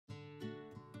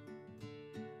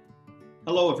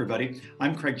Hello, everybody.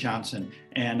 I'm Craig Johnson,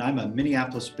 and I'm a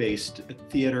Minneapolis-based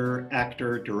theater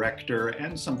actor, director,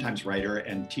 and sometimes writer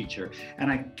and teacher.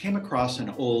 And I came across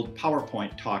an old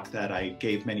PowerPoint talk that I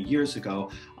gave many years ago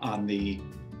on the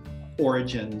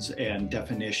origins and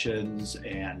definitions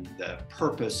and the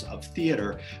purpose of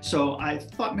theater. So I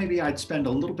thought maybe I'd spend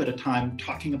a little bit of time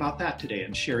talking about that today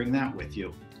and sharing that with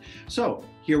you. So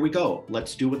here we go.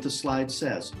 Let's do what the slide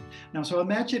says. Now, so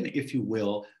imagine, if you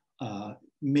will,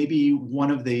 maybe one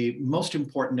of the most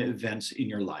important events in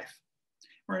your life,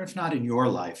 or if not in your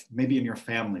life, maybe in your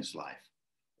family's life,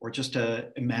 or just to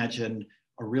imagine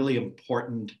a really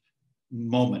important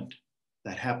moment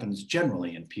that happens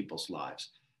generally in people's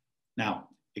lives. Now,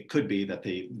 it could be that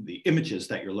the images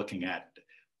that you're looking at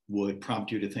would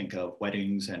prompt you to think of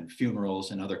weddings and funerals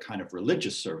and other kind of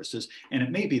religious services, and it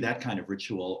may be that kind of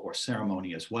ritual or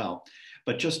ceremony as well.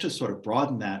 But just to sort of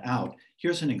broaden that out,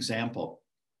 here's an example.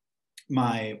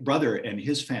 My brother and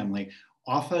his family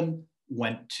often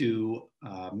went to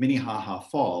Minnehaha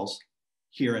Falls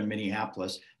here in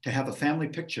Minneapolis to have a family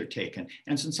picture taken.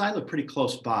 And since I live pretty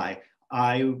close by,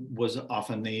 I was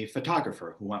often the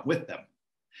photographer who went with them.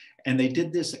 And they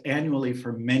did this annually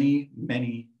for many,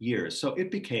 many years. So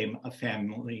it became a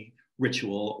family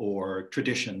ritual or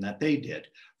tradition that they did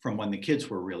from when the kids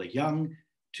were really young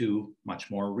to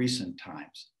much more recent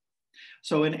times.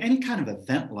 So in any kind of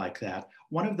event like that,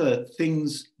 one of the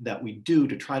things that we do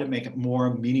to try to make it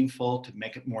more meaningful, to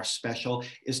make it more special,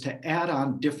 is to add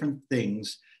on different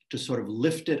things to sort of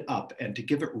lift it up and to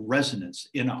give it resonance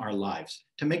in our lives,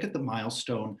 to make it the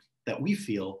milestone that we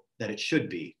feel that it should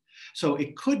be. So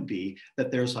it could be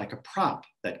that there's like a prop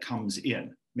that comes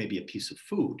in, maybe a piece of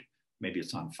food, maybe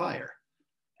it's on fire.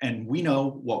 And we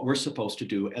know what we're supposed to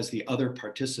do as the other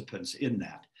participants in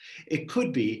that. It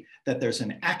could be that there's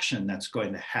an action that's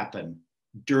going to happen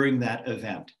during that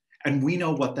event. And we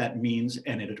know what that means,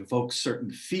 and it evokes certain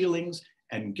feelings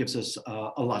and gives us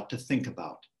a lot to think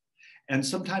about. And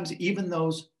sometimes even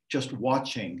those just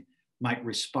watching might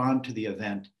respond to the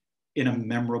event in a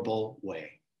memorable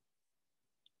way.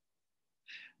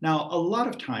 Now, a lot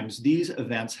of times these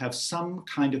events have some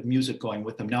kind of music going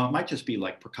with them. Now, it might just be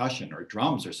like percussion or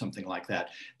drums or something like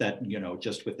that,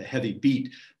 just with the heavy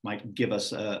beat might give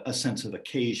us a sense of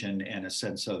occasion and a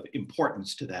sense of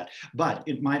importance to that. But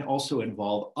it might also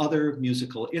involve other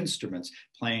musical instruments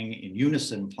playing in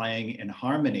unison, playing in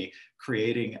harmony,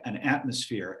 creating an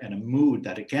atmosphere and a mood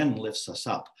that again lifts us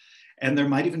up. And there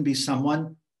might even be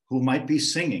someone who might be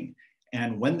singing.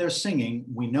 And when they're singing,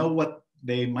 we know what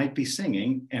they might be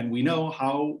singing, and we know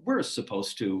how we're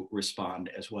supposed to respond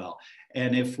as well.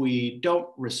 And if we don't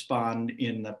respond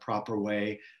in the proper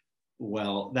way,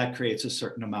 well, that creates a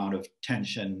certain amount of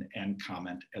tension and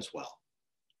comment as well.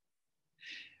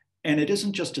 And it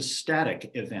isn't just a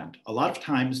static event. A lot of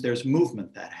times there's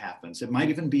movement that happens. It might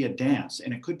even be a dance,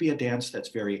 and it could be a dance that's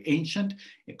very ancient.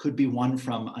 It could be one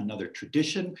from another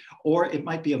tradition, or it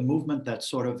might be a movement that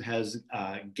sort of has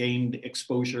gained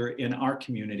exposure in our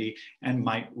community and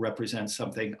might represent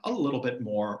something a little bit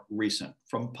more recent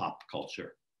from pop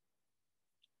culture.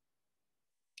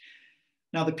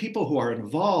 Now, the people who are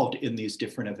involved in these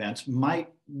different events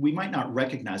we might not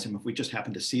recognize them if we just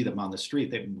happen to see them on the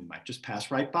street. We might just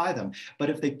pass right by them. But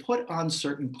if they put on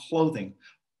certain clothing,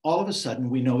 all of a sudden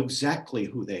we know exactly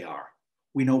who they are.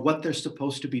 We know what they're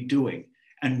supposed to be doing,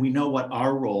 and we know what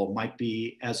our role might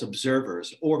be as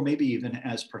observers, or maybe even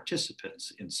as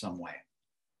participants in some way.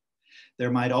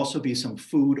 There might also be some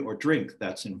food or drink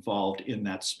that's involved in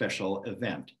that special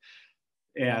event.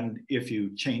 And if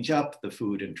you change up the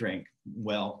food and drink,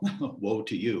 well, woe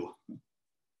to you.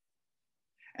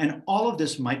 And all of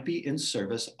this might be in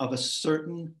service of a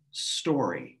certain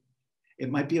story.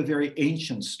 It might be a very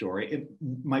ancient story. It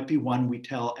might be one we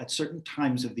tell at certain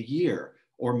times of the year,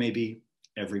 or maybe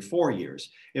every 4 years.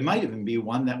 It might even be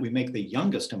one that we make the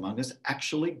youngest among us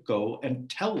actually go and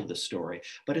tell the story.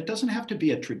 But it doesn't have to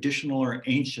be a traditional or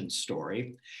ancient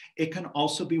story. It can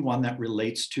also be one that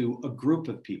relates to a group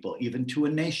of people, even to a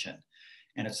nation.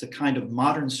 And it's the kind of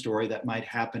modern story that might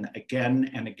happen again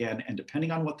and again. And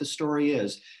depending on what the story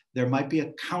is, there might be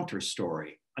a counter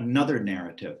story, another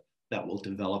narrative that will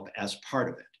develop as part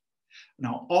of it.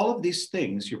 Now, all of these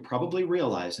things you're probably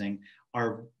realizing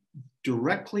are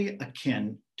directly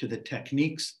akin to the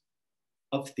techniques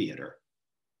of theater.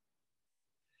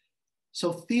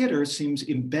 So theater seems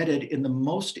embedded in the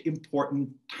most important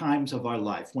times of our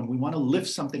life. When we want to lift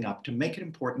something up to make it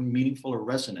important, meaningful, or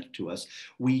resonant to us,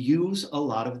 we use a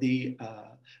lot of the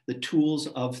tools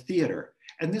of theater.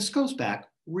 And this goes back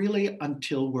really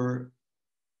until we're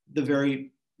the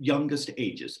very youngest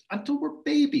ages, until we're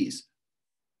babies.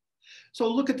 So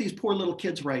look at these poor little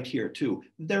kids right here too.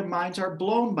 Their minds are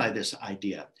blown by this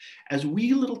idea. As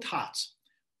we little tots,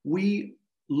 we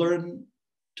learn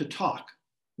to talk.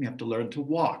 We have to learn to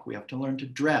walk. We have to learn to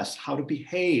dress, how to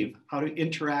behave, how to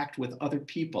interact with other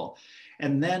people.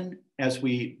 And then as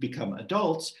we become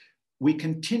adults, we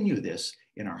continue this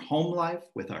in our home life,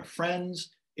 with our friends,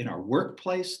 in our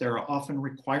workplace. There are often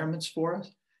requirements for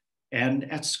us,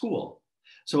 and at school.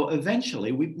 So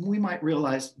eventually we might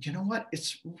realize, you know what?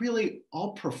 It's really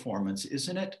all performance,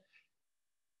 isn't it?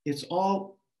 It's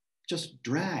all just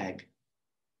drag.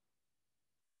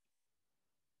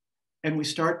 And we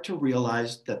start to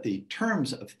realize that the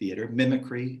terms of theater,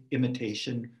 mimicry,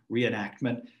 imitation,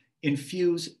 reenactment,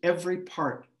 infuse every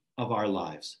part of our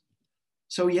lives.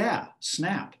 So yeah,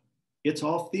 snap, it's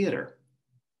all theater.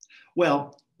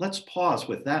 Well, let's pause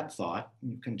with that thought.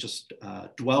 You can just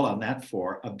dwell on that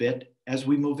for a bit as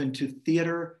we move into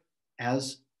theater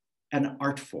as an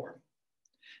art form.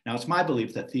 Now, it's my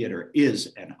belief that theater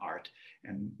is an art.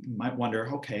 And you might wonder,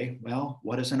 okay, well,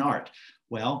 what is an art?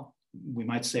 Well, we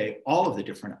might say all of the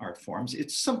different art forms.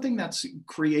 It's something that's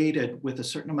created with a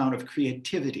certain amount of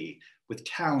creativity, with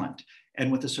talent,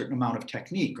 and with a certain amount of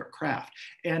technique or craft.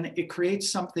 And it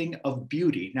creates something of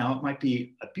beauty. Now, it might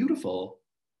be a beautiful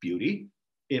beauty.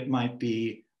 It might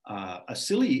be a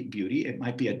silly beauty. It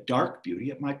might be a dark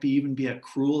beauty. It might even be a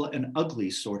cruel and ugly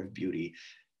sort of beauty.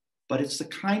 But it's the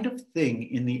kind of thing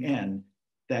in the end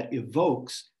that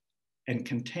evokes and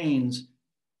contains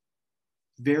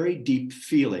very deep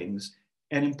feelings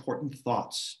and important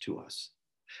thoughts to us.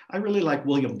 I really like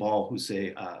William Ball, who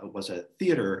was a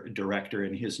theater director,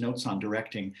 in his notes on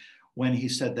directing, when he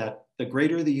said that the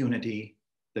greater the unity,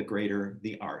 the greater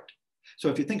the art. So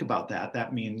if you think about that,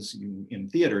 that means in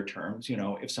theater terms, you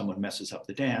know, if someone messes up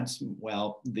the dance,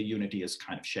 well, the unity is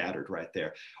kind of shattered right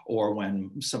there. Or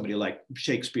when somebody like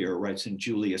Shakespeare writes in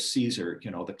Julius Caesar, you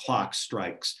know, the clock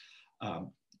strikes, and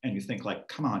you think like,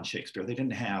 come on, Shakespeare, they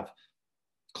didn't have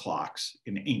clocks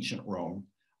in ancient Rome.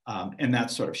 And that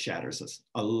sort of shatters us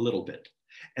a little bit.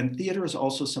 And theater is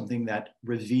also something that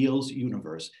reveals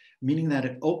universe, meaning that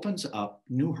it opens up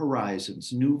new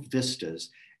horizons, new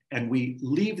vistas, and we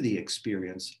leave the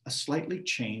experience a slightly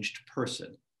changed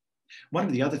person. One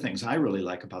of the other things I really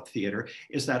like about theater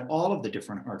is that all of the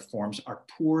different art forms are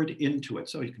poured into it.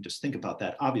 So you can just think about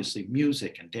that. Obviously,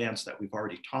 music and dance that we've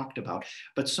already talked about,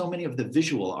 but so many of the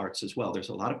visual arts as well. There's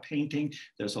a lot of painting,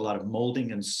 there's a lot of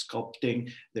molding and sculpting,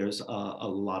 there's a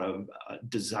lot of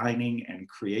designing and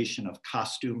creation of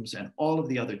costumes and all of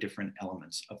the other different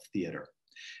elements of theater.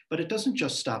 But it doesn't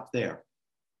just stop there.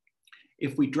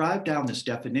 If we drive down this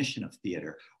definition of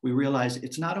theater, we realize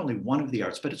it's not only one of the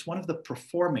arts, but it's one of the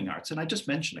performing arts. And I just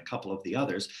mentioned a couple of the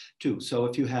others too. So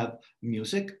if you have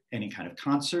music, any kind of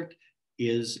concert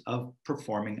is a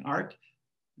performing art.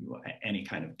 Any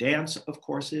kind of dance, of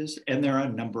course, is, and there are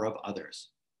a number of others.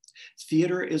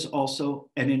 Theater is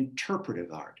also an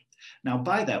interpretive art. Now,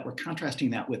 by that, we're contrasting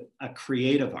that with a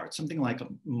creative art, something like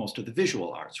most of the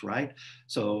visual arts, right?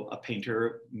 So a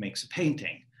painter makes a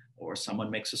painting, or someone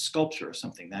makes a sculpture or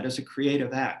something. That is a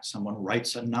creative act. Someone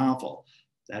writes a novel.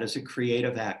 That is a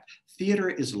creative act. Theater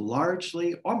is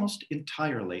largely, almost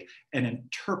entirely, an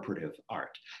interpretive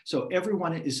art. So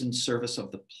everyone is in service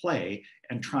of the play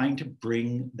and trying to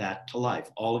bring that to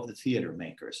life, all of the theater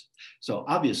makers. So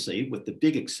obviously, with the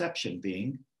big exception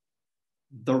being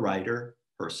the writer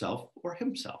herself or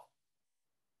himself.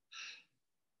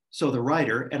 So the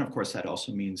writer, and of course that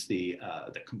also means the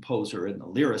composer and the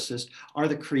lyricist, are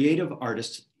the creative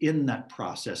artists in that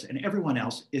process, and everyone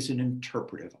else is an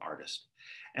interpretive artist.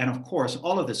 And of course,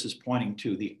 all of this is pointing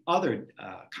to the other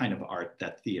kind of art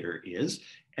that theater is,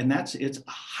 and it's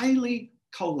a highly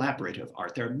collaborative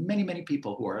art. There are many, many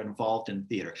people who are involved in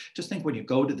theater. Just think when you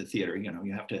go to the theater, you know,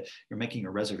 you're making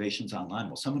your reservations online.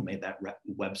 Well, someone made that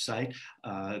website.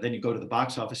 Then you go to the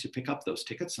box office, you pick up those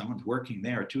tickets. Someone's working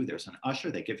there too. There's an usher,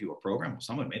 they give you a program. Well,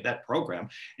 someone made that program,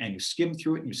 and you skim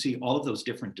through it and you see all of those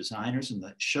different designers, and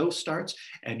the show starts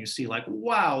and you see like,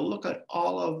 wow, look at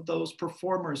all of those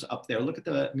performers up there. Look at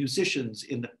the musicians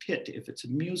in the pit if it's a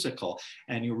musical,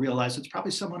 and you realize it's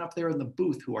probably someone up there in the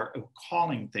booth who are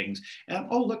calling things. And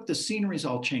oh, look, the scenery's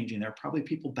all changing. There are probably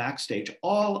people backstage.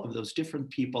 All of those different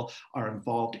people are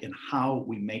involved in how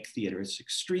we make theater. It's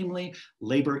extremely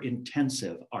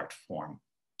labor-intensive art form.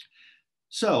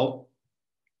 So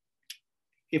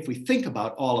if we think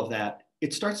about all of that,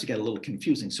 it starts to get a little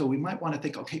confusing. So we might want to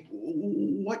think, okay,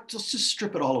 let's just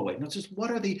strip it all away. Now, just what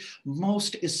are the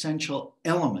most essential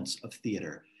elements of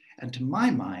theater? And to my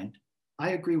mind,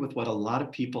 I agree with what a lot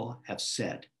of people have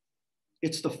said.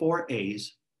 It's the 4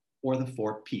 A's or the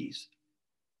 4 P's.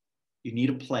 You need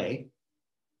a play,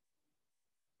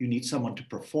 You need someone to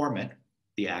perform it,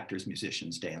 the actors,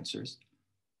 musicians, dancers.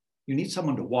 You need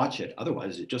someone to watch it,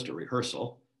 otherwise it's just a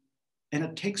rehearsal. And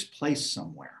it takes place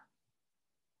somewhere.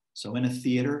 So in a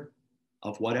theater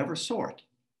of whatever sort.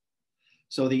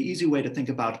 So the easy way to think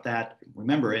about that,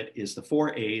 remember it, is the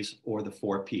 4 A's or the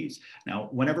 4 P's. Now,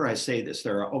 whenever I say this,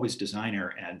 there are always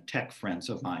designer and tech friends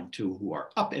of mine too who are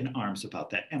up in arms about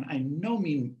that. And I no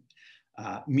mean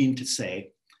to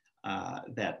say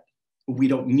that we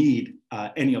don't need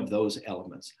any of those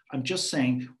elements. I'm just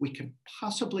saying we can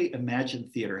possibly imagine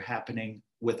theater happening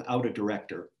without a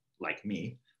director like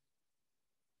me.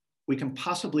 We can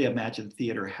possibly imagine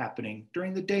theater happening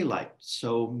during the daylight,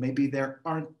 so maybe there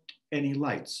aren't any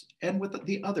lights, and with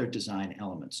the other design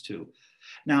elements too.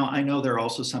 Now, I know there are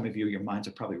also some of you, your minds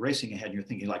are probably racing ahead and you're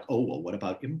thinking like, oh, well, what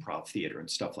about improv theater and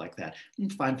stuff like that?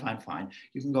 Fine, fine, fine.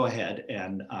 You can go ahead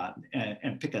and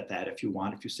pick at that if you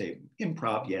want. If you say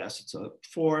improv, yes, it's a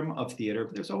form of theater,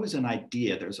 but there's always an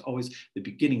idea. There's always the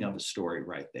beginning of a story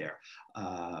right there.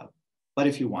 But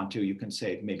if you want to, you can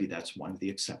say maybe that's one of the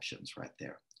exceptions right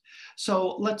there.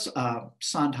 So let's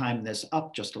Sondheim this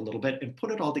up just a little bit and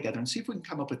put it all together and see if we can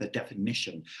come up with a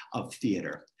definition of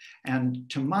theater. And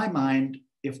to my mind,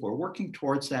 if we're working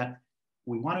towards that,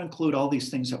 we want to include all these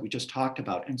things that we just talked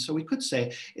about. And so we could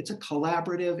say it's a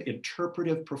collaborative,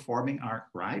 interpretive performing art,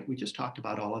 right? We just talked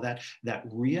about all of that, that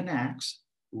reenacts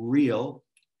real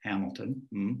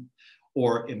Hamilton,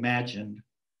 or imagined,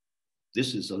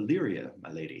 this is Illyria,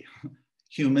 my lady,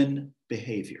 human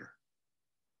behavior.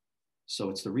 So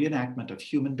it's the reenactment of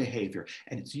human behavior.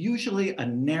 And it's usually a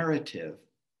narrative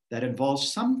that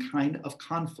involves some kind of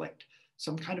conflict,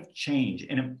 some kind of change.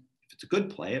 And if it's a good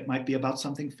play, it might be about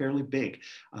something fairly big.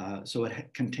 So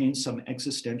it contains some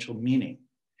existential meaning.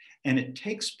 And it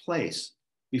takes place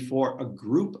before a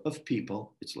group of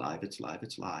people, it's live, it's live,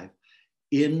 it's live,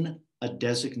 in a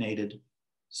designated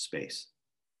space.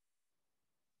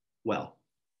 Well,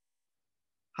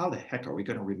 how the heck are we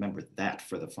going to remember that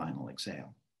for the final exam?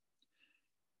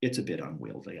 It's a bit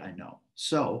unwieldy, I know.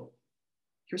 So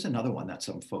here's another one that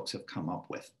some folks have come up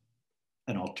with.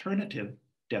 An alternative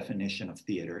definition of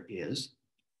theater is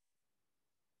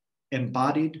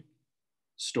embodied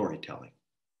storytelling.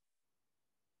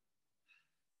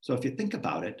 So if you think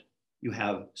about it, you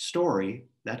have story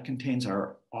that contains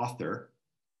our author,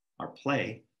 our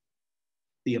play.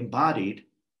 The embodied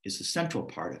is the central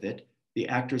part of it. The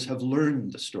actors have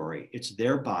learned the story. It's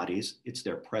their bodies, it's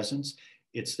their presence,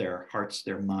 it's their hearts,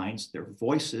 their minds, their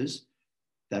voices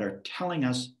that are telling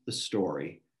us the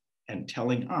story, and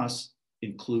telling us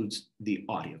includes the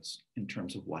audience in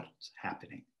terms of what's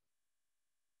happening.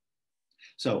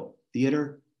 So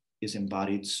theater is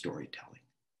embodied storytelling,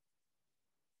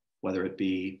 whether it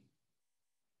be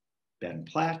Ben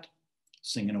Platt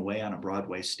singing away on a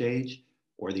Broadway stage,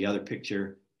 or the other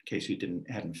picture, in case you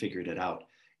hadn't figured it out,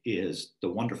 is the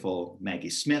wonderful Maggie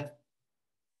Smith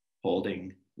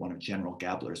holding one of General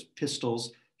Gabler's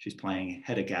pistols. She's playing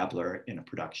Hedda Gabler in a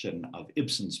production of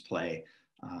Ibsen's play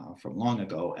from long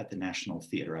ago at the National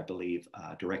Theatre, I believe,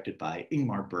 directed by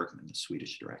Ingmar Bergman, the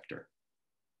Swedish director.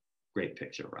 Great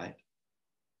picture, right?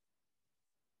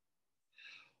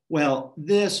 Well,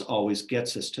 this always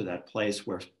gets us to that place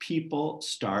where people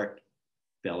start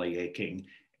belly aching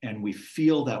and we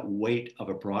feel that weight of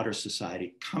a broader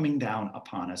society coming down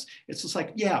upon us. It's just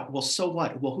like, yeah, well, so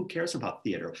what? Well, who cares about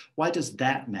theater? Why does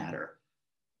that matter?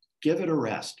 Give it a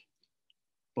rest.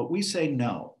 But we say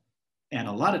no. And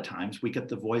a lot of times we get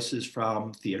the voices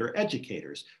from theater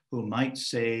educators who might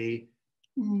say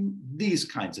these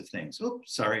kinds of things. Oh,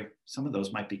 sorry, some of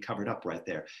those might be covered up right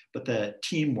there. But the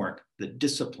teamwork, the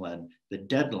discipline, the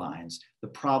deadlines, the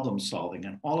problem solving,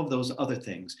 and all of those other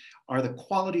things are the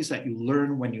qualities that you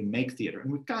learn when you make theater. And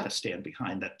we've got to stand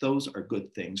behind that. Those are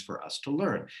good things for us to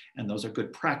learn. And those are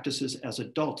good practices as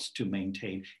adults to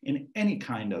maintain in any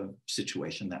kind of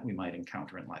situation that we might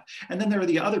encounter in life. And then there are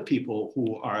the other people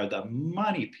who are the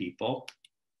money people.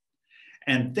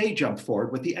 And they jump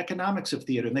forward with the economics of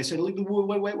theater. And they say,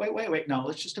 wait. Now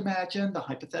let's just imagine the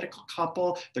hypothetical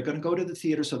couple. They're going to go to the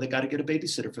theater, so they got to get a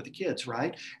babysitter for the kids,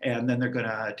 right? And then they're going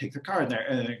to take their car and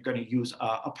they're going to use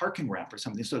a parking ramp or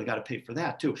something. So they got to pay for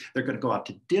that too. They're going to go out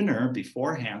to dinner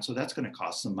beforehand. So that's going to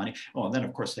cost some money. Oh, and then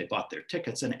of course they bought their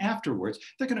tickets. And afterwards,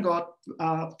 they're going to go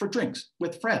out for drinks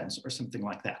with friends or something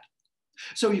like that.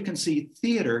 So you can see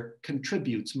theater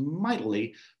contributes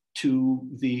mightily to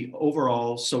the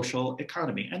overall social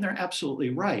economy. And they're absolutely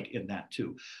right in that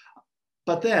too.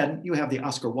 But then you have the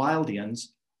Oscar Wildians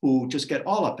who just get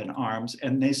all up in arms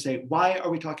and they say, why are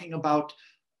we talking about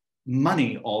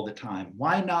money all the time?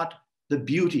 Why not the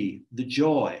beauty, the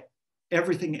joy,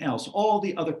 everything else, all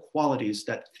the other qualities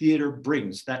that theater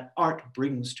brings, that art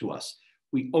brings to us.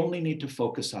 We only need to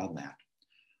focus on that.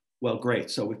 Well, great.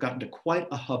 So we've gotten to quite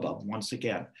a hubbub once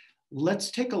again.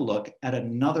 Let's take a look at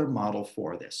another model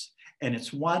for this. And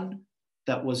it's one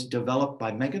that was developed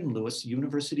by Megan Lewis,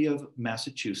 University of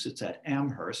Massachusetts at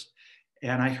Amherst.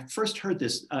 And I first heard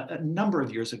this a number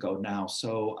of years ago now.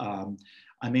 So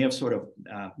I may have sort of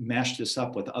mashed this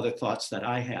up with other thoughts that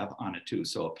I have on it too.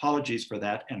 So apologies for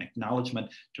that and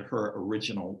acknowledgement to her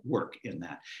original work in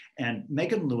that. And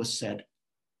Megan Lewis said,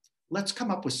 let's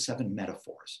come up with 7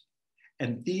 metaphors.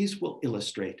 And these will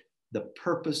illustrate the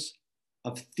purpose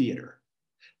of theater,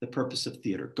 the purpose of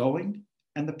theater going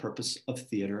and the purpose of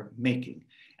theater making.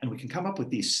 And we can come up with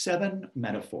these 7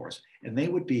 metaphors, and they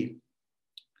would be: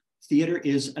 theater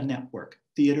is a network,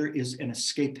 theater is an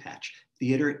escape hatch,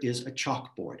 theater is a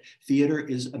chalkboard, theater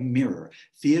is a mirror,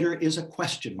 theater is a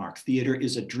question mark, theater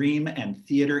is a dream, and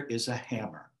theater is a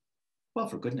hammer. Well,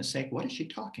 for goodness sake, what is she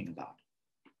talking about?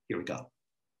 Here we go.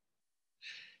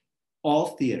 All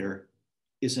theater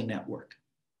is a network.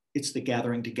 It's the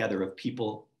gathering together of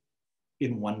people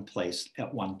in one place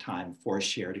at one time for a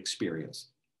shared experience.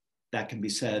 That can be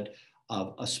said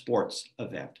of a sports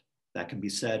event. That can be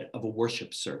said of a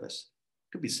worship service.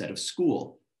 It could be said of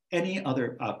school, any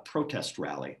other protest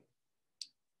rally,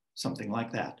 something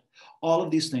like that. All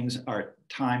of these things are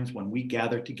times when we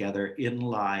gather together in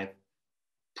live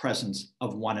presence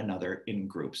of one another in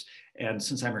groups. And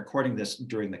since I'm recording this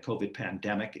during the COVID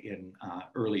pandemic in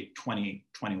early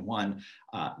 2021,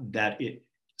 that it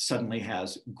suddenly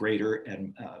has greater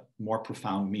and more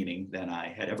profound meaning than I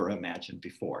had ever imagined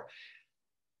before.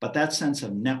 But that sense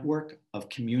of network, of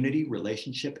community,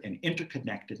 relationship, and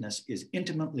interconnectedness is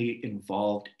intimately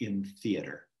involved in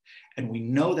theater. And we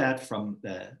know that from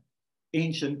the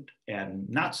ancient and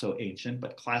not so ancient,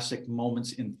 but classic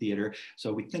moments in theater.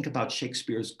 So we think about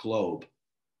Shakespeare's Globe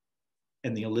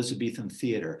and the Elizabethan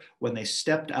theater. When they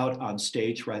stepped out on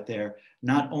stage right there,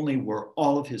 not only were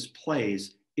all of his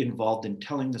plays involved in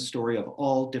telling the story of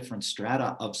all different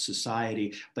strata of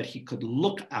society, but he could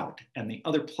look out and the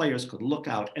other players could look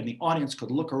out and the audience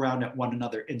could look around at one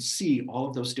another and see all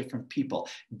of those different people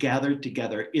gathered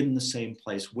together in the same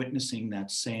place, witnessing that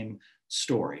same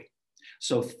story.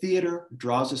 So theater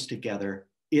draws us together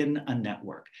in a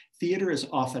network. Theater is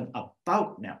often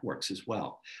about networks as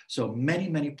well. So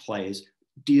many plays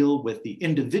deal with the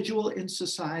individual in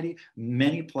society.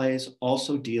 Many plays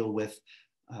also deal with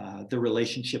the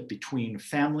relationship between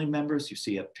family members. You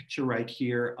see a picture right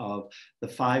here of the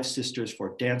 5 sisters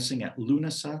for Dancing at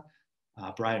Lunasa,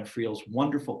 Brian Friel's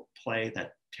wonderful play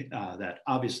that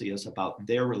obviously is about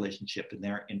their relationship and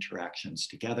their interactions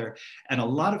together. And a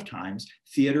lot of times,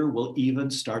 theater will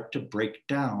even start to break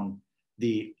down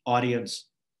the audience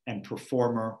and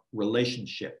performer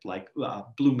relationship, like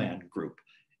Blue Man Group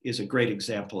is a great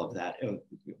example of that,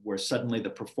 where suddenly the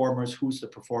performers, who's the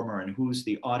performer and who's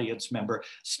the audience member,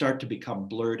 start to become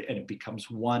blurred and it becomes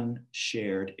one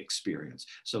shared experience.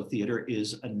 So theater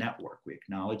is a network, we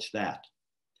acknowledge that.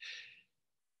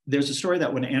 There's a story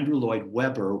that when Andrew Lloyd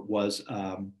Webber was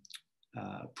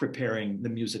preparing the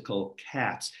musical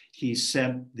Cats, he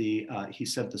sent the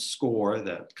score,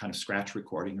 the kind of scratch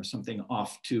recording or something,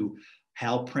 off to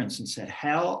Hal Prince and said,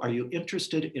 "Hal, are you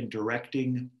interested in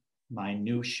directing my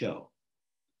new show?"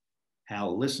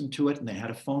 Hal listened to it and they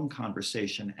had a phone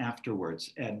conversation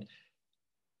afterwards. And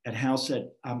Hal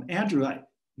said, "Andrew,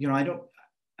 I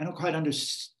don't quite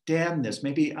understand this.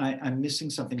 Maybe I'm missing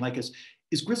something. Like, is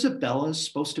Grisabella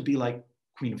supposed to be like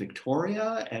Queen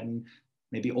Victoria, and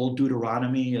maybe Old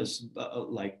Deuteronomy is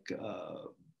like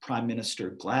Prime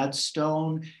Minister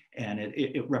Gladstone, and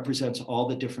it represents all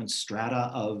the different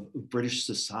strata of British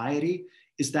society?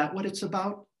 Is that what it's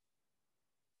about?"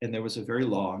 And there was a very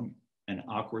long and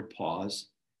awkward pause.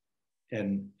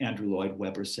 And Andrew Lloyd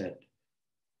Webber said,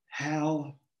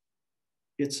 "Hal,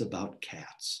 it's about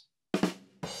cats."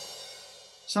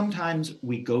 Sometimes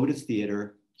we go to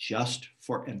theater just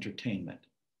for entertainment.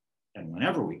 And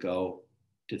whenever we go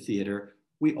to theater,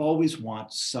 we always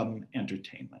want some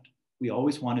entertainment. We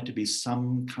always want it to be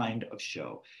some kind of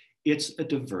show. It's a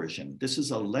diversion. This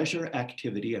is a leisure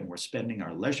activity, and we're spending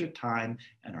our leisure time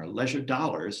and our leisure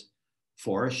dollars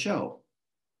for a show.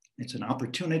 It's an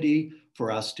opportunity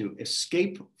for us to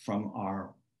escape from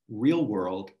our real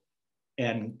world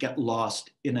and get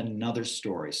lost in another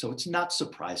story. So it's not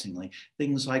surprisingly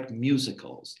things like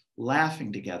musicals,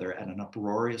 laughing together at an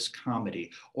uproarious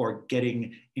comedy, or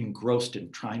getting engrossed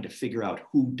in trying to figure out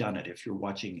who done it. If you're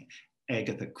watching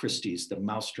Agatha Christie's The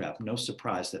Mousetrap, no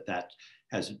surprise that that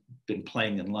has been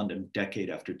playing in London decade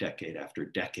after decade after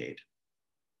decade.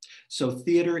 So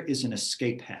theater is an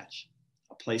escape hatch.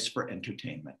 place for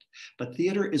entertainment. But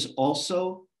theater is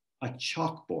also a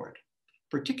chalkboard,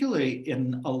 particularly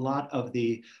in a lot of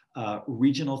the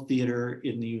regional theater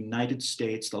in the United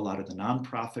States. A lot of the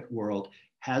nonprofit world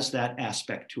has that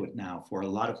aspect to it now for a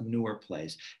lot of newer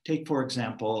plays. Take, for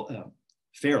example,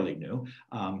 fairly new,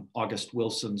 August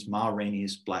Wilson's Ma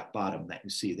Rainey's Black Bottom that you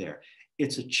see there.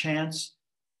 It's a chance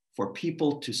for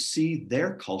people to see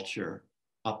their culture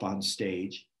up on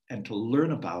stage and to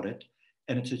learn about it.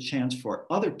 And it's a chance for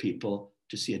other people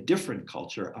to see a different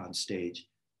culture on stage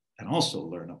and also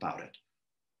learn about it.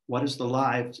 What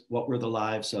were the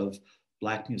lives of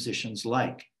Black musicians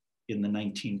like in the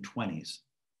 1920s?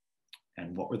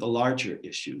 And what were the larger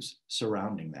issues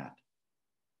surrounding that?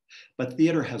 But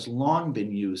theater has long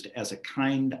been used as a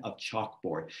kind of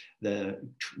chalkboard. The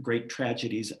great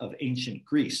tragedies of ancient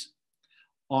Greece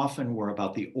often were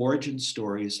about the origin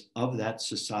stories of that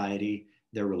society,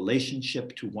 their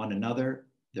relationship to one another,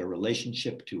 their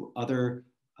relationship to other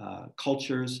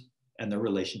cultures, and their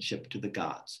relationship to the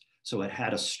gods. So it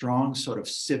had a strong sort of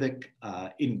civic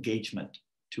engagement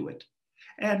to it.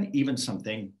 And even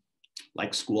something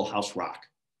like Schoolhouse Rock,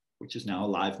 which is now a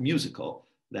live musical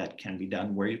that can be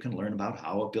done where you can learn about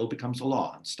how a bill becomes a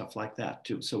law and stuff like that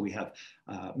too. So we have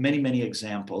many, many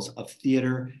examples of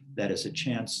theater that is a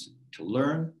chance to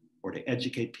learn or to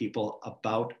educate people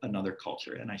about another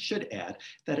culture. And I should add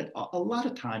that a lot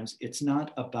of times it's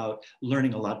not about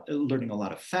learning a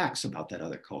lot of facts about that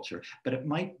other culture, but it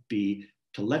might be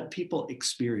to let people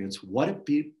experience what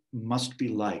it must be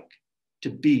like to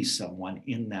be someone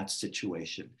in that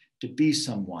situation, to be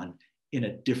someone in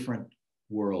a different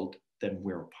world than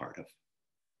we're a part of.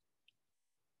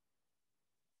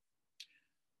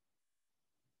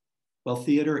 Well,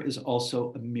 theater is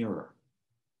also a mirror.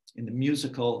 In the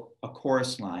musical, A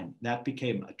Chorus Line, that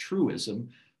became a truism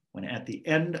when at the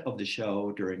end of the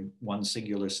show, during one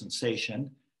singular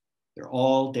sensation, they're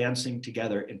all dancing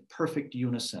together in perfect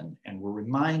unison. And we're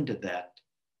reminded that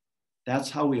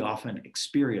that's how we often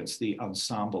experience the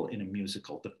ensemble in a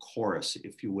musical, the chorus,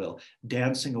 if you will,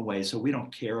 dancing away. So we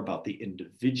don't care about the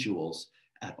individuals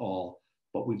at all,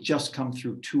 but we've just come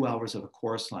through 2 hours of A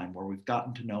Chorus Line where we've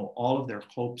gotten to know all of their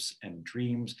hopes and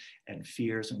dreams and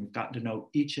fears, and we've gotten to know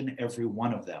each and every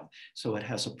one of them. So it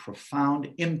has a profound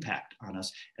impact on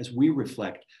us as we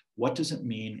reflect, what does it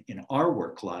mean in our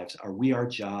work lives? Are we our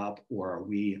job, or are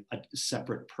we a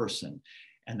separate person?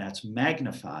 And that's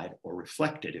magnified or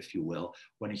reflected, if you will,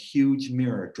 when a huge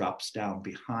mirror drops down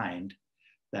behind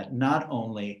that not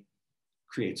only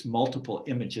creates multiple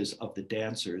images of the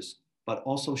dancers, but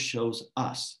also shows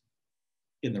us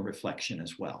in the reflection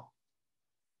as well.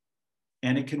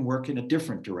 And it can work in a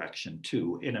different direction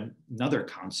too. In another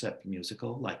concept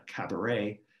musical like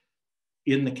Cabaret,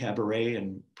 in the Cabaret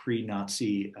and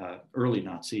pre-Nazi, early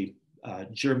Nazi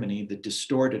Germany, the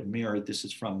distorted mirror, this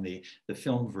is from the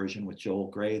film version with Joel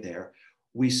Grey there,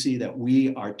 we see that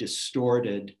we are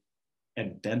distorted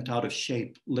and bent out of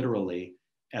shape, literally,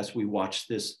 as we watch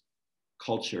this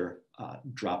culture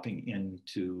dropping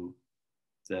into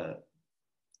the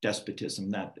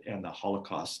despotism and the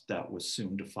Holocaust that was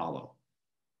soon to follow.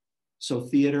 So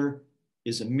theater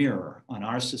is a mirror on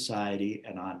our society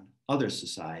and on other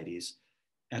societies,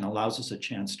 and allows us a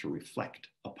chance to reflect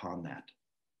upon that.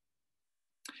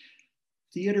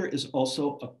 Theater is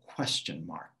also a question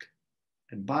mark.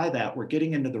 And by that, we're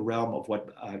getting into the realm of what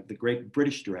the great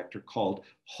British director called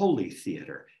holy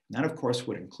theater. And that, of course,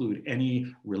 would include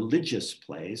any religious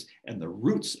plays, and the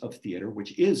roots of theater,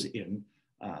 which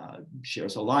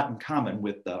shares a lot in common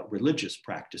with religious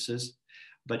practices.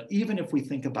 But even if we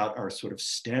think about our sort of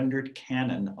standard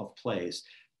canon of plays,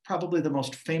 probably the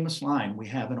most famous line we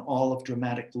have in all of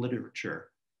dramatic literature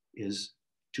is,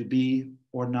 "To be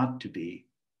or not to be,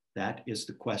 that is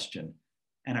the question."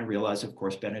 And I realize, of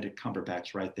course, Benedict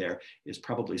Cumberbatch right there is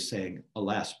probably saying,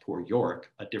 "Alas, poor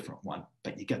Yorick," a different one,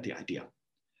 but you get the idea.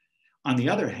 On the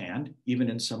other hand, even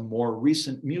in some more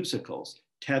recent musicals,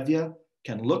 Tevye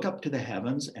can look up to the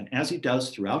heavens, and as he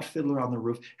does throughout Fiddler on the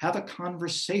Roof, have a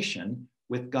conversation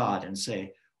with God and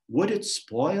say, "Would it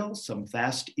spoil some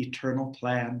vast eternal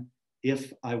plan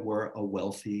if I were a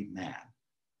wealthy man?"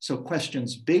 So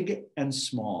questions big and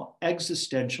small,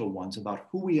 existential ones about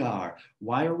who we are,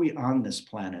 why are we on this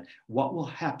planet, what will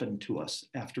happen to us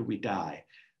after we die.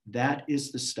 That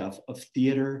is the stuff of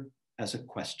theater as a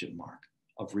question mark,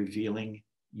 of revealing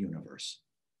universe.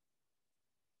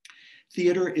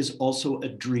 Theater is also a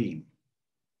dream.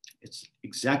 It's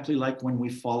exactly like when we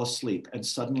fall asleep and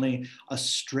suddenly a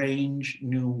strange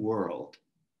new world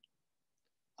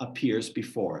appears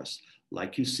before us,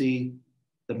 like you see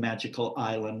the magical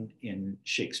island in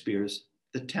Shakespeare's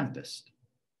The Tempest.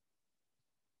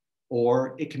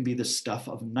 or it can be the stuff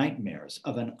of nightmares,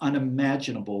 of an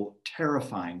unimaginable,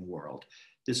 terrifying world.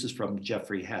 This is from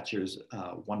Jeffrey Hatcher's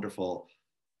wonderful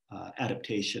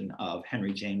adaptation of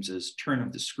Henry James's Turn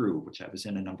of the Screw, which I was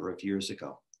in a number of years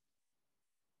ago.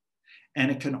 And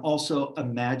it can also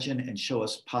imagine and show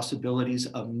us possibilities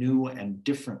of new and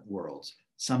different worlds,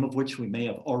 some of which we may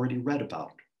have already read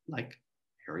about, like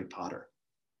Harry Potter.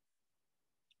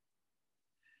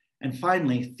 And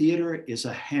finally, theater is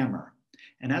a hammer.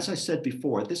 And as I said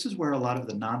before, this is where a lot of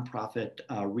the nonprofit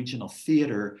regional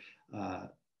theater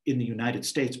in the United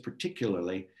States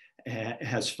particularly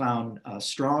has found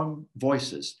strong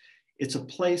voices. It's a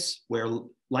place where,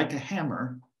 like a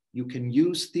hammer, you can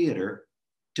use theater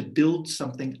to build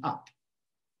something up,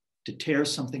 to tear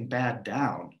something bad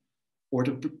down, or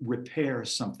to repair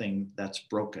something that's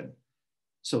broken.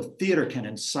 So theater can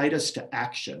incite us to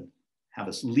action, have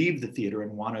us leave the theater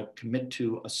and want to commit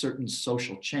to a certain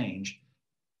social change.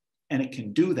 And it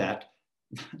can do that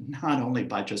not only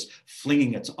by just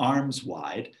flinging its arms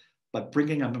wide, but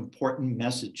bringing an important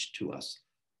message to us.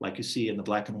 Like you see in the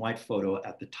black and white photo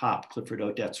at the top, Clifford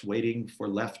Odets' Waiting for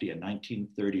Lefty, a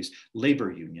 1930s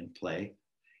labor union play.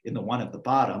 In the one at the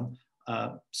bottom,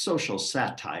 social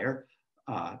satire,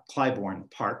 Clybourne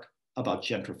Park, about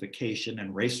gentrification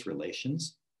and race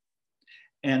relations.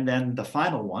 And then the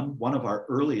final one of our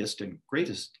earliest and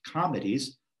greatest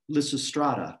comedies,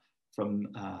 Lysistrata from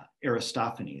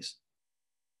Aristophanes,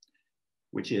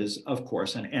 which is, of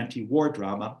course, an anti-war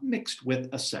drama mixed with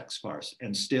a sex farce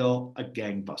and still a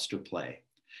gangbuster play.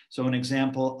 So an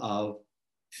example of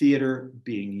theater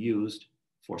being used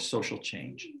for social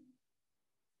change.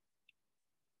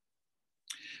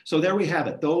 So there we have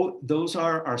it. Those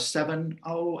are our 7.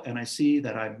 Oh, and I see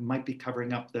that I might be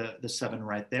covering up the 7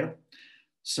 right there.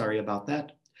 Sorry about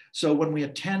that. So when we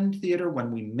attend theater,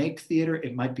 when we make theater,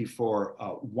 it might be for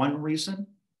one reason,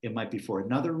 it might be for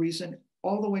another reason,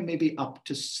 all the way maybe up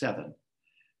to 7.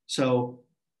 So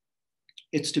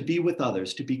it's to be with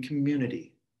others, to be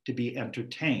community, to be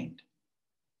entertained.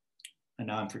 And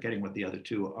now I'm forgetting what the other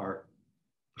 2 are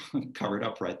covered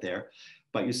up right there.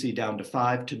 But you see down to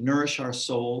 5, to nourish our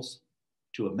souls,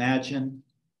 to imagine,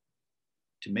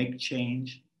 to make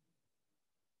change.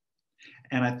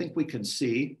 And I think we can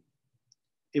see,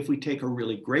 if we take a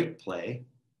really great play,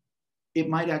 it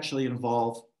might actually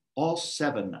involve all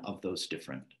 7 of those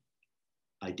different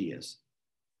ideas.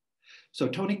 So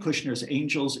Tony Kushner's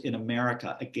Angels in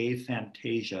America, a gay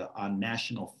fantasia on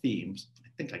national themes, I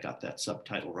think I got that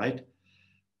subtitle right,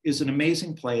 is an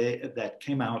amazing play that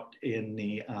came out in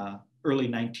the early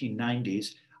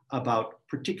 1990s about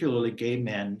particularly gay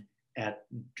men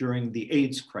during the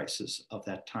AIDS crisis of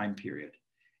that time period.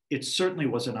 It certainly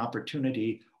was an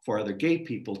opportunity for other gay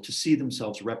people to see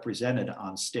themselves represented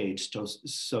on stage.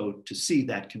 So to see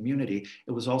that community,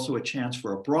 it was also a chance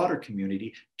for a broader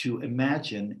community to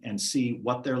imagine and see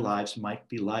what their lives might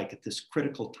be like at this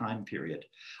critical time period.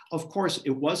 Of course, it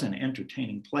was an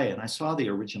entertaining play, and I saw the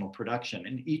original production,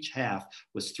 and each half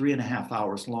was 3.5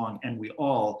 hours long, and we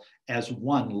all, as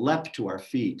one, leapt to our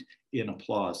feet in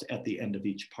applause at the end of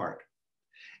each part.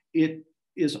 It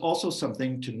is also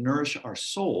something to nourish our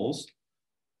souls,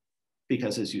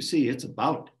 because as you see, it's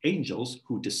about angels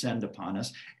who descend upon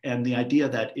us. And the idea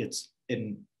that it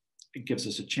gives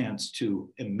us a chance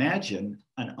to imagine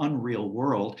an unreal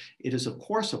world. It is, of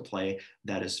course, a play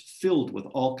that is filled with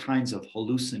all kinds of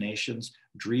hallucinations,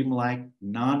 dreamlike,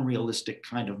 non-realistic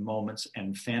kind of moments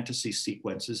and fantasy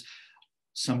sequences,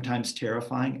 sometimes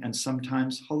terrifying and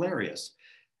sometimes hilarious.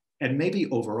 And maybe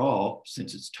overall,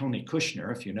 since it's Tony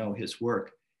Kushner, if you know his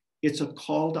work, it's a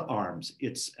call to arms.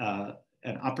 It's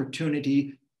an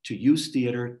opportunity to use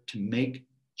theater to make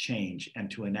change and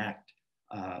to enact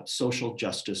social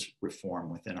justice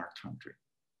reform within our country.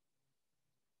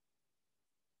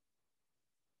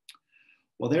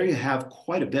 Well, there you have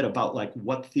quite a bit about like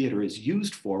what theater is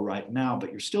used for right now, but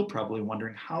you're still probably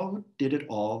wondering, how did it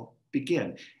all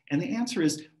begin? And the answer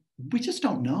is, we just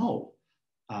don't know.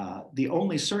 The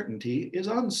only certainty is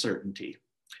uncertainty.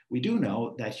 We do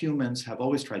know that humans have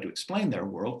always tried to explain their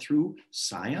world through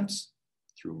science,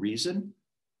 through reason,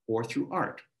 or through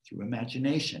art, through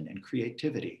imagination and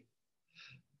creativity.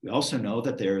 We also know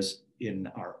that there's, in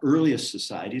our earliest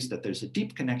societies, that there's a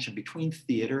deep connection between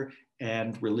theater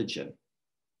and religion.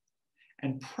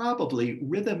 And probably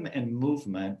rhythm and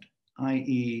movement,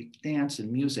 i.e. dance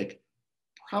and music,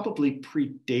 probably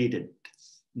predated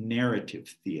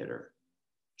narrative theater.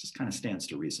 Just kind of stands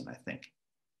to reason, I think.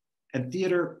 And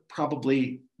theater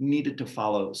probably needed to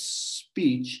follow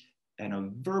speech and a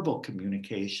verbal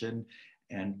communication,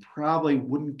 and probably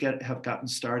wouldn't have gotten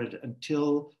started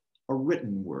until a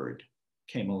written word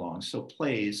came along. So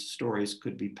plays, stories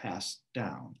could be passed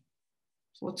down.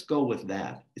 So let's go with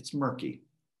that. It's murky.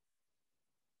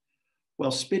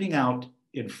 Well, spinning out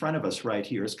in front of us right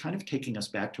here is kind of taking us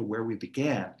back to where we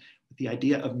began with the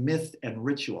idea of myth and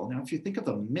ritual. Now, if you think of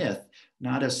a myth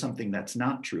not as something that's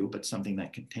not true, but something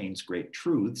that contains great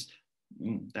truths,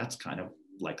 that's kind of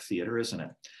like theater, isn't it?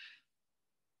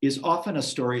 Is often a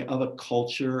story of a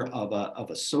culture, of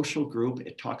a social group.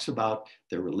 It talks about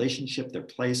their relationship, their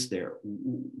place,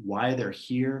 why they're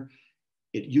here.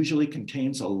 It usually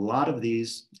contains a lot of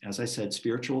these, as I said,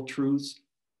 spiritual truths,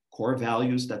 core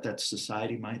values that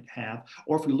society might have.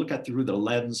 Or if we look at through the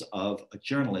lens of a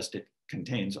journalist, it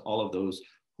contains all of those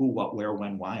who, what, where,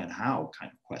 when, why, and how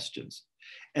kind of questions.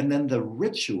 And then the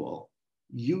ritual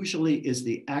usually is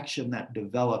the action that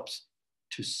develops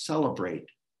to celebrate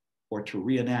or to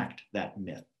reenact that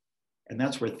myth. And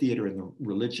that's where theater and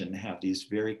religion have these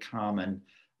very common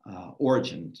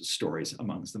origin stories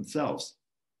amongst themselves.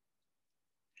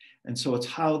 And so it's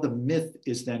how the myth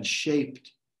is then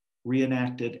shaped,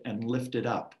 reenacted, and lifted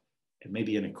up. And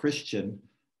maybe in a Christian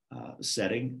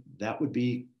setting, that would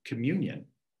be communion.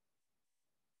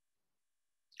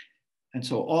 And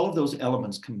so all of those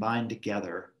elements combined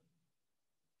together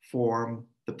form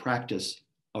the practice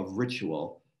of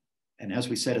ritual. And as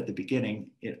we said at the beginning,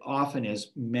 it often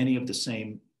is many of the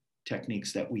same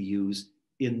techniques that we use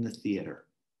in the theater.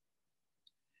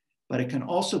 But it can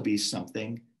also be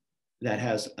something that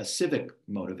has a civic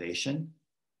motivation.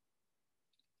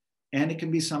 And it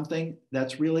can be something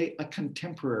that's really a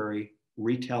contemporary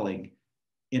retelling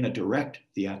in a direct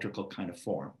theatrical kind of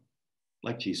form,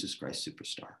 like Jesus Christ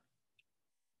Superstar.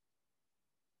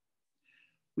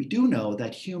 We do know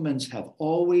that humans have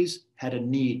always had a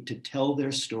need to tell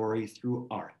their story through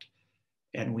art.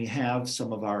 And we have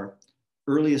some of our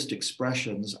earliest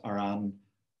expressions are on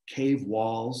cave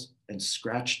walls and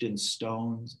scratched in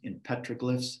stones, in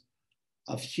petroglyphs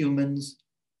of humans,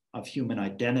 of human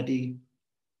identity,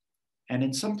 and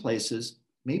in some places,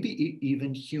 maybe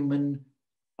even human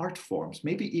art forms,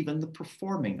 maybe even the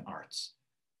performing arts,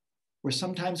 where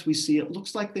sometimes we see it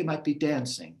looks like they might be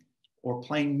dancing or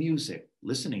playing music,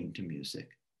 listening to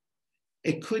music.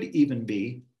 It could even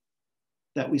be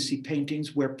that we see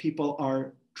paintings where people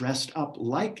are dressed up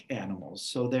like animals.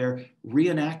 So they're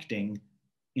reenacting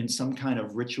in some kind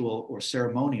of ritual or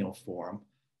ceremonial form,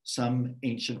 some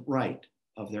ancient rite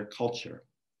of their culture.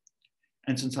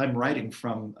 And since I'm writing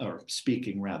from, or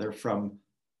speaking rather, from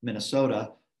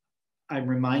Minnesota, I'm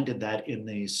reminded that in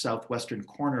the southwestern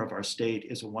corner of our state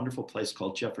is a wonderful place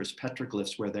called Jeffers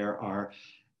Petroglyphs, where there are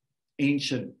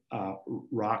ancient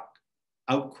rock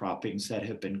outcroppings that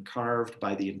have been carved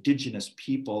by the indigenous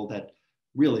people that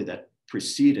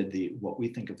preceded what we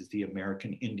think of as the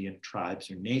American Indian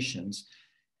tribes or nations.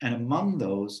 And among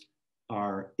those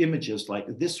are images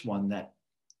like this one that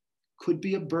could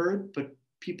be a bird, but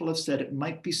people have said it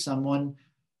might be someone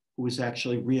who is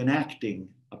actually reenacting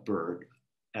a bird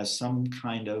as some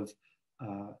kind of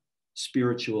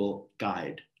spiritual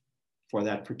guide for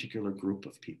that particular group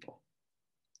of people.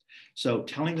 So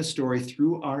telling the story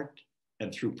through art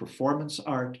and through performance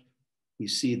art, we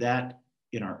see that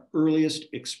in our earliest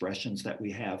expressions that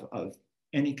we have of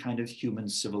any kind of human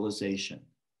civilization.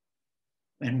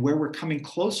 And where we're coming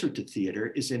closer to theater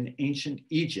is in ancient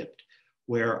Egypt,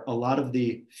 where a lot of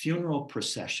the funeral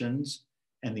processions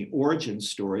and the origin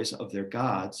stories of their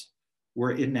gods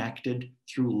were enacted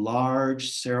through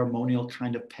large ceremonial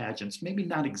kind of pageants, maybe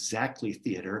not exactly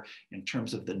theater in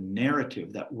terms of the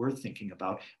narrative that we're thinking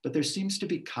about, but there seems to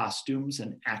be costumes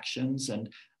and actions and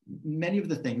many of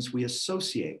the things we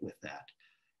associate with that.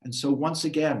 And so once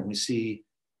again, we see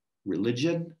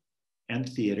religion and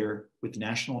theater with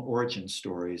national origin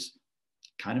stories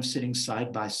kind of sitting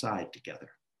side by side together.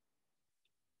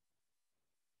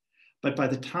 But by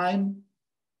the time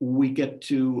we get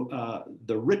to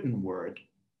the written word,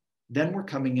 then we're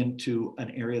coming into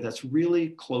an area that's really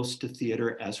close to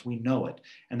theater as we know it.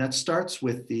 And that starts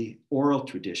with the oral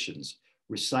traditions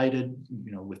recited,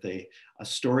 with a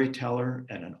storyteller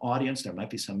and an audience. There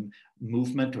might be some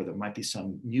movement or there might be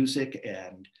some music,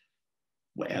 and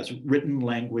as written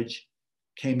language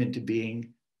came into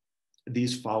being,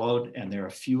 these followed, and there are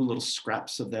a few little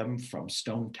scraps of them from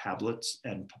stone tablets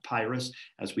and papyrus.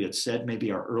 As we had said,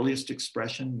 maybe our earliest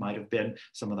expression might have been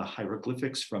some of the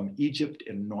hieroglyphics from Egypt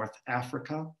in North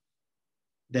Africa.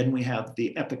 Then we have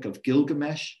the Epic of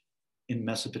Gilgamesh in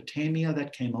Mesopotamia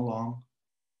that came along.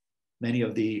 Many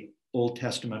of the Old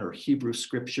Testament or Hebrew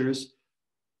scriptures,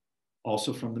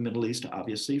 also from the Middle East,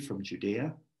 obviously from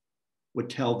Judea. would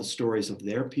tell the stories of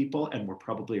their people and were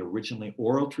probably originally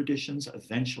oral traditions,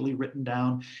 eventually written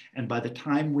down. And by the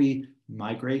time we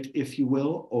migrate, if you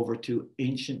will, over to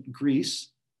ancient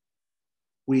Greece,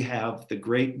 we have the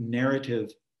great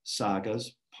narrative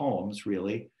sagas, poems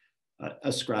really,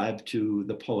 ascribed to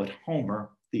the poet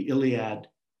Homer, the Iliad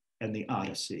and the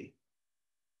Odyssey.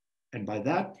 And by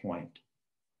that point,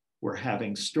 we're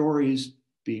having stories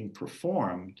being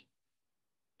performed,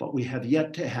 but we have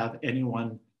yet to have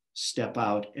anyone step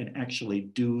out and actually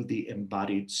do the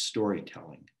embodied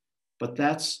storytelling. But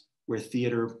that's where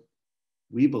theater,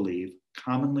 we believe,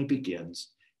 commonly begins,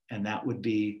 and that would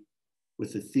be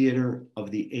with the theater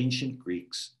of the ancient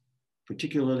Greeks,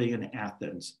 particularly in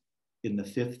Athens in the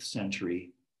 5th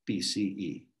century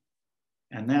BCE.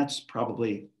 And that's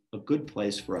probably a good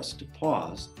place for us to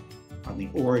pause on the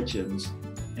origins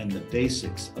and the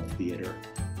basics of theater,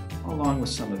 along with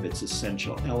some of its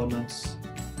essential elements,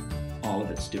 all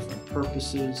of its different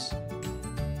purposes.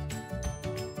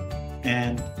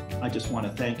 And I just want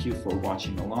to thank you for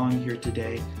watching along here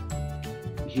today.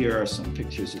 Here are some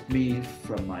pictures of me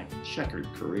from my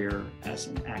checkered career as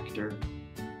an actor.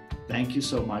 Thank you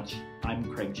so much. I'm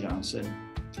Craig Johnson,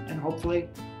 and hopefully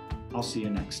I'll see you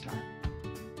next time.